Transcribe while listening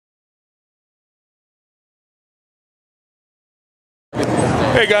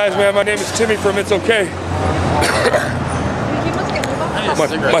Hey guys, man, my name is Timmy from Itsokay.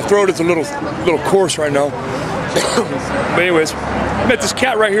 my throat is a little coarse right now. But anyways, I met this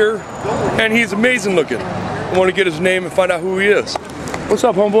cat right here, and he's amazing looking. I want to get his name and find out who he is. What's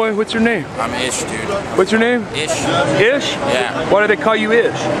up, homeboy? What's your name? I'm Ish, dude. What's your name? Ish. Ish? Yeah. Why do they call you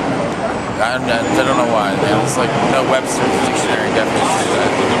Ish? I don't know why. It's like no Webster's dictionary definition of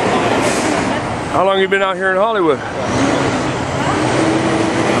that. How long have you been out here in Hollywood?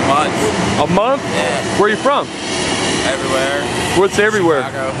 A month. A month? Yeah. Where are you from? Everywhere. What's everywhere?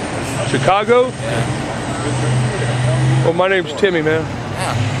 Chicago. Chicago? Yeah. Well, my name's Timmy, man.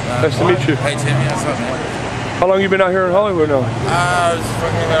 Yeah. Nice to meet you. Hey, Timmy. What's up, man? How long you been out here in Hollywood now? I was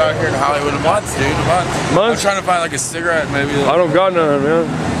fucking been out here in Hollywood a month, dude. A month. Month? I'm trying to find like a cigarette, maybe. I don't got none, man.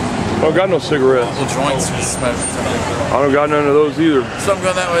 I don't got no cigarettes. Little joints to smoke. I don't got none of those either. Something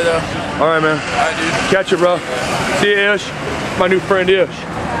going that way, though. All right, man. All right, dude. Catch you, bro. See you, Ish. My new friend, Ish.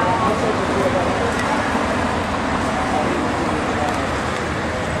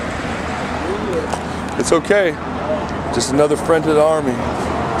 It's okay. Just another friend to the army.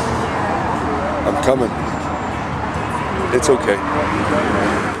 I'm coming. It's okay.